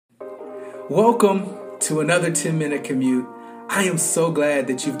Welcome to another 10-minute commute. I am so glad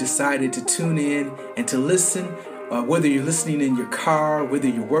that you've decided to tune in and to listen, whether you're listening in your car, whether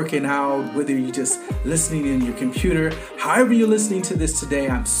you're working out, whether you're just listening in your computer. However you're listening to this today,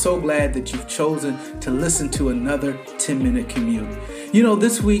 I'm so glad that you've chosen to listen to another 10-minute commute. You know,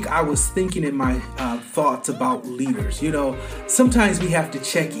 this week I was thinking in my thoughts about leaders. You know, sometimes we have to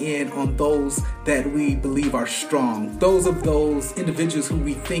check in on those that we believe are strong. Those individuals who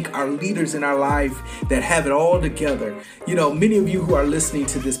we think are leaders in our life that have it all together. You know, many of you who are listening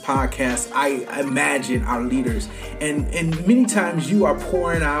to this podcast, I imagine are leaders. And many times you are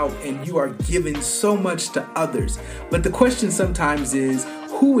pouring out and you are giving so much to others. But the question sometimes is,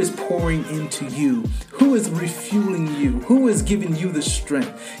 who is pouring into you? Who is refueling you? Who is giving you the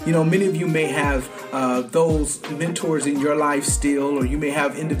strength? You know, many of you may have those mentors in your life still, or you may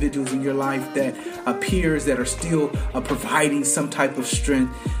have individuals in your life that peers that are still providing some type of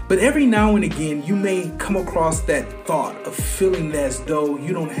strength. But every now and again, you may come across that thought of feeling as though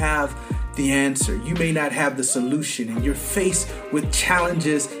you don't have the answer. You may not have the solution, and you're faced with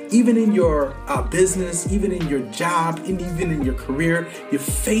challenges, even in your business, even in your job, and even in your career. You're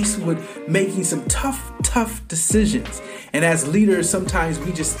faced with making some tough decisions. And as leaders, sometimes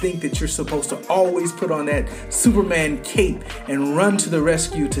we just think that you're supposed to always put on that Superman cape and run to the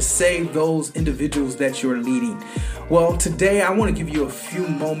rescue to save those individuals that you're leading. Well, today I want to give you a few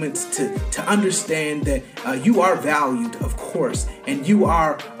moments to understand that you are valued, of course, and you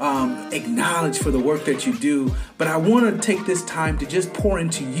are acknowledged for the work that you do. But I want to take this time to just pour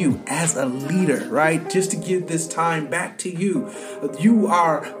into you as a leader, right? Just to give this time back to you. You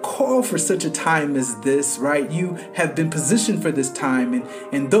are called for such a time as this, right? You have been positioned for this time.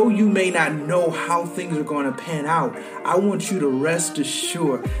 And though you may not know how things are going to pan out, I want you to rest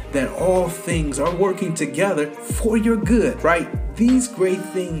assured that all things are working together for your good, right? These great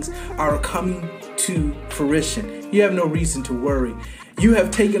things are coming to fruition. You have no reason to worry. You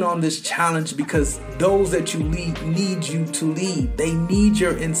have taken on this challenge because those that you lead need you to lead. They need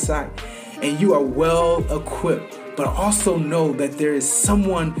your insight, and you are well equipped. But also know that there is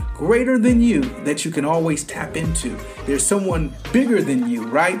someone greater than you that you can always tap into. There's someone bigger than you,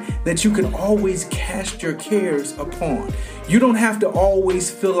 right? That you can always cast your cares upon. You don't have to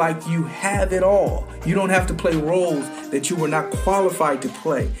always feel like you have it all. You don't have to play roles that you were not qualified to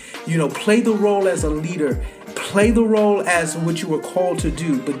play. You know, play the role as a leader. Play the role as what you were called to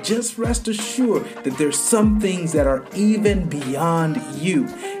do, but just rest assured that there's some things that are even beyond you,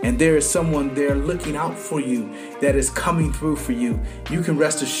 and there is someone there looking out for you that is coming through for you. You can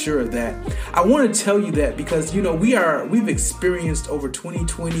rest assured of that. I want to tell you that because, you know, we've experienced over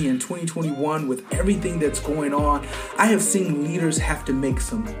 2020 and 2021 with everything that's going on. I have seen leaders have to make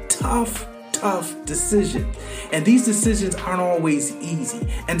some tough decisions. And these decisions aren't always easy.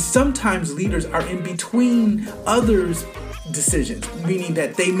 And sometimes leaders are in between others' decisions, meaning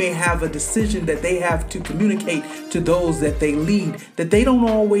that they may have a decision that they have to communicate to those that they lead, that they don't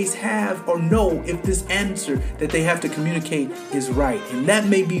always have or know if this answer that they have to communicate is right. And that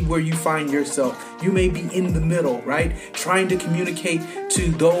may be where you find yourself. You may be in the middle, right? Trying to communicate to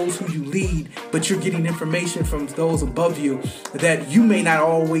those who you lead, but you're getting information from those above you that you may not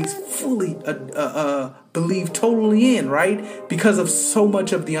always fully believe totally in, right? Because of so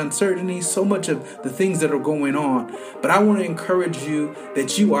much of the uncertainty, so much of the things that are going on. But I want to encourage you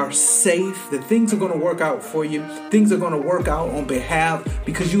that you are safe, that things are going to work out for you. Things are going to work out on behalf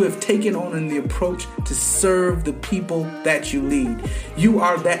because you have taken on the approach to serve the people that you lead. You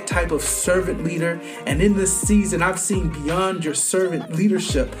are that type of servant leader. And in this season, I've seen beyond your servant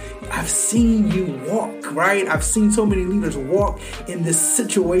leadership. I've seen you walk, right? I've seen so many leaders walk in this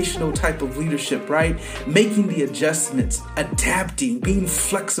situational type of leadership, right? Making the adjustments, adapting, being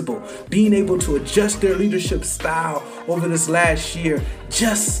flexible, being able to adjust their leadership style over this last year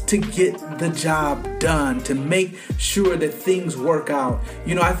just to get the job done, to make sure that things work out.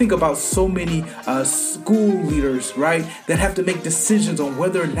 You know, I think about so many school leaders, right, that have to make decisions on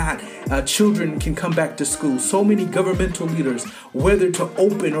whether or not children can come back to school. So many governmental leaders, whether to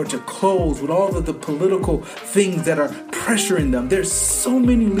open or to close with all of the political things that are pressuring them. There's so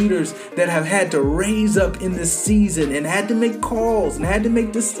many leaders that have had to raise up in this season and had to make calls and had to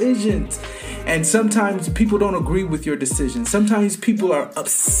make decisions. And sometimes people don't agree with your decisions. Sometimes people are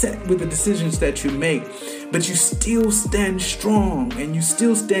upset with the decisions that you make, but you still stand strong and you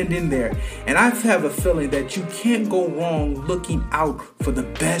still stand in there. And I have a feeling that you can't go wrong looking out for the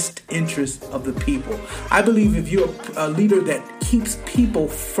best interest of the people. I believe if you're a leader that keeps people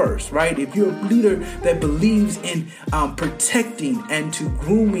first, right? If you're a leader that believes in protecting and to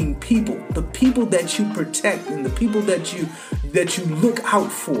grooming people, the people that you protect and the people that you look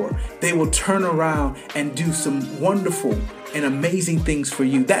out for, they will turn around and do some wonderful and amazing things for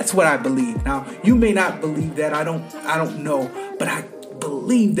you. That's what I believe. Now, you may not believe that. I don't know, but I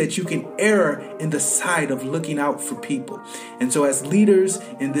believe that you can err in the side of looking out for people. And so as leaders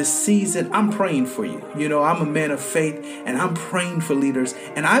in this season, I'm praying for you. You know, I'm a man of faith and I'm praying for leaders.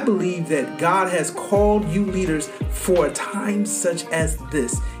 And I believe that God has called you leaders for a time such as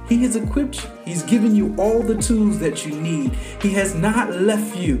this. He has equipped you. He's given you all the tools that you need. He has not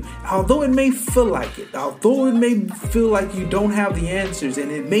left you. Although it may feel like it, although it may feel like you don't have the answers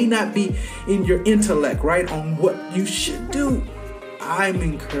and it may not be in your intellect, right, on what you should do, I'm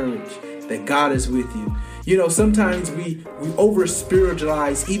encouraged that God is with you. You know, sometimes we over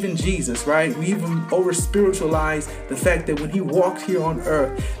spiritualize even Jesus, right? We even over spiritualize the fact that when he walked here on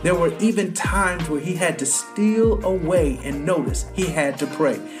earth, there were even times where he had to steal away, and notice he had to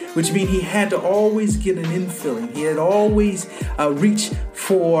pray, which means he had to always get an infilling. He had always reach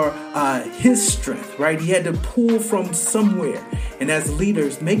for his strength, right? He had to pull from somewhere. And as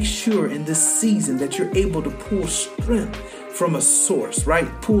leaders, make sure in this season that you're able to pull strength from a source, right?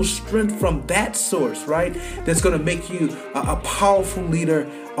 Pull strength from that source, right? That's going to make you a powerful leader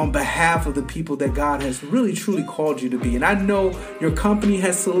on behalf of the people that God has really truly called you to be. And I know your company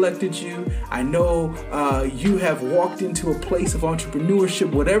has selected you. I know you have walked into a place of entrepreneurship,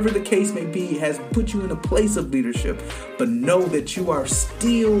 whatever the case may be, has put you in a place of leadership. But know that you are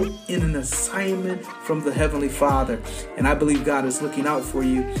still in an assignment from the Heavenly Father. And I believe God is looking out for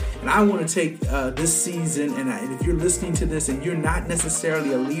you. And I want to take this season, and if you're listening to this and you're not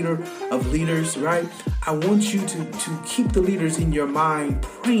necessarily a leader of leaders, right? I want you to keep the leaders in your mind,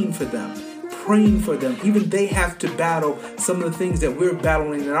 praying for them. Even they have to battle some of the things that we're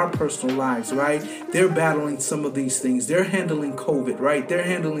battling in our personal lives, right? They're battling some of these things. They're handling COVID, right? They're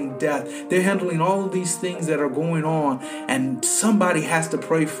handling death. They're handling all of these things that are going on, and somebody has to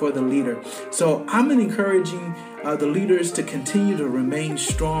pray for the leader. So I'm encouraging the leaders to continue to remain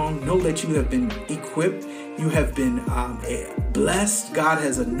strong. Know that you have been equipped. You have been blessed. God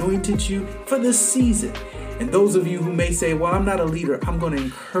has anointed you for this season. And those of you who may say, well, I'm not a leader, I'm going to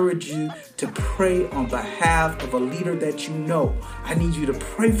encourage you to pray on behalf of a leader that you know. I need you to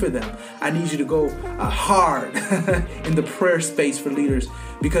pray for them. I need you to go hard in the prayer space for leaders,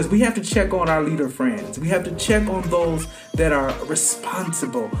 because we have to check on our leader friends. We have to check on those that are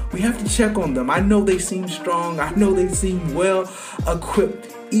responsible. We have to check on them. I know they seem strong. I know they seem well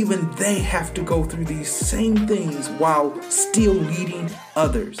equipped. Even they have to go through these same things while still leading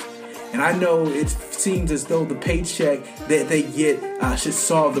others. And I know it seems as though the paycheck that they get should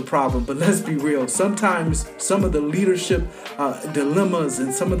solve the problem. But let's be real. Sometimes some of the leadership dilemmas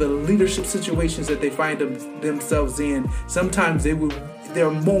and some of the leadership situations that they find themselves in, sometimes there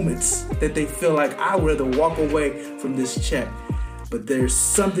are moments that they feel like, I would rather walk away from this check. But there's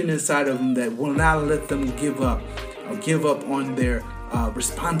something inside of them that will not let them give up, or give up on their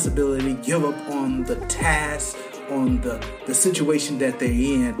responsibility, give up on the task, on the situation that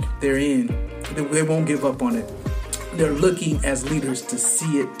they're in. They won't give up on it. They're looking as leaders to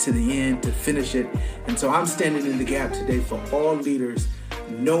see it to the end, to finish it. And so I'm standing in the gap today for all leaders,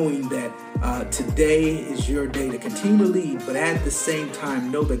 knowing that today is your day to continue to lead, but at the same time,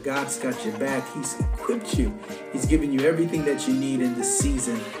 know that God's got your back. He's equipped you. He's given you everything that you need in this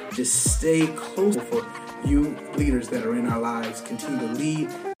season. Just stay close for you leaders that are in our lives. Continue to lead.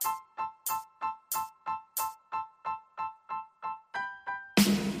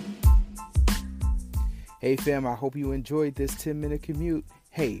 Hey fam, I hope you enjoyed this 10-minute commute.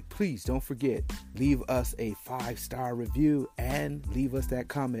 Hey, please don't forget, leave us a 5-star review and leave us that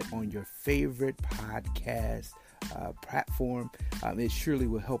comment on your favorite podcast platform. It surely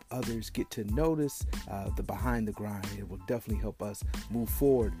will help others get to notice the behind the grind. It will definitely help us move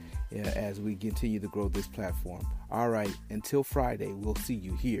forward as we continue to grow this platform. All right, until Friday, we'll see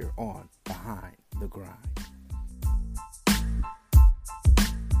you here on Behind the Grind.